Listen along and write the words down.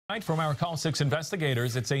From our Call 6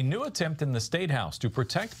 investigators, it's a new attempt in the State House to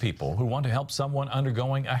protect people who want to help someone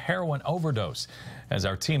undergoing a heroin overdose. As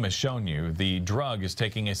our team has shown you, the drug is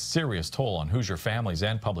taking a serious toll on Hoosier families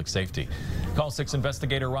and public safety. Call 6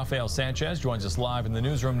 investigator Rafael Sanchez joins us live in the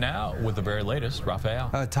newsroom now with the very latest. Rafael.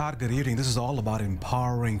 Todd, good evening. This is all about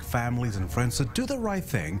empowering families and friends to do the right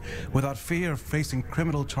thing without fear of facing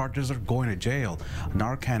criminal charges or going to jail.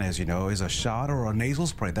 Narcan, as you know, is a shot or a nasal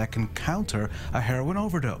spray that can counter a heroin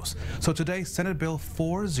overdose. So today, Senate Bill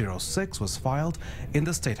 406 was filed in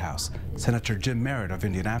the State House. Senator Jim Merritt of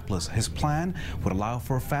Indianapolis, his plan would allow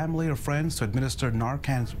for family or friends to administer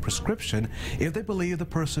Narcan's prescription if they believe the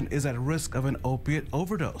person is at risk of an opiate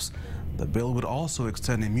overdose. The bill would also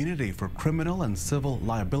extend immunity for criminal and civil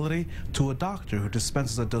liability to a doctor who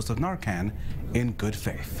dispenses a dose of Narcan in good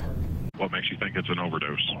faith. What makes you think it's an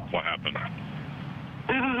overdose? What happened?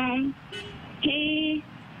 He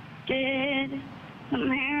did some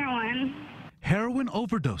heroin. Heroin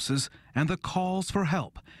overdoses and the calls for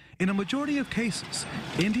help. In a majority of cases,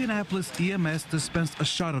 Indianapolis EMS dispensed a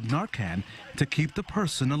shot of Narcan to keep the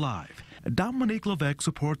person alive. Dominique Levesque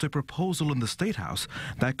supports a proposal in the State House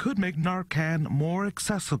that could make Narcan more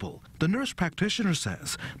accessible. The nurse practitioner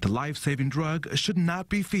says the life-saving drug should not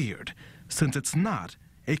be feared, since it's not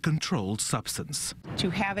a controlled substance.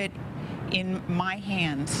 To have it in my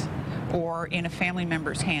hands or in a family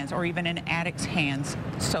member's hands or even an addict's hands,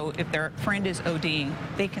 so if their friend is ODing,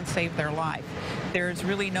 they can save their life. There's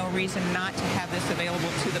really no reason not to have this available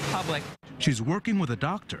to the public. She's working with a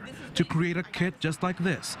doctor to create a kit just like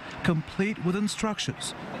this, complete with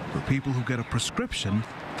instructions for people who get a prescription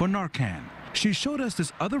for Narcan. She showed us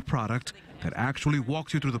this other product that actually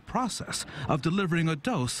walks you through the process of delivering a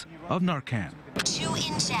dose of Narcan. To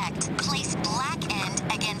inject, place black end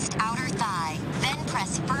against outer thigh, then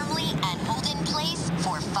press firmly and hold in place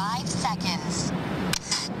for 5 seconds.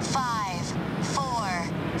 5, 4,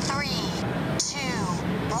 3, 2,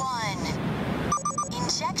 1.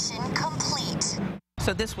 Injection complete.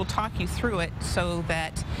 So this will talk you through it so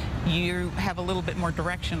that you have a little bit more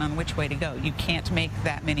direction on which way to go. You can't make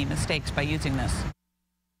that many mistakes by using this.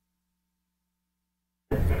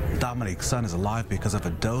 Dominique's son is alive because of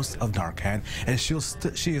a dose of Narcan, and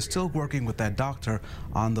she is still working with that doctor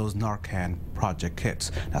on those Narcan project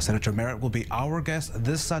kits. Now, Senator Merritt will be our guest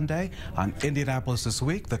this Sunday on Indianapolis This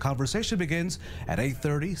Week. The conversation begins at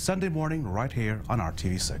 8:30 Sunday morning right here on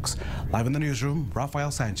RTV6. Live in the newsroom,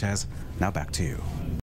 Rafael Sanchez. Now back to you.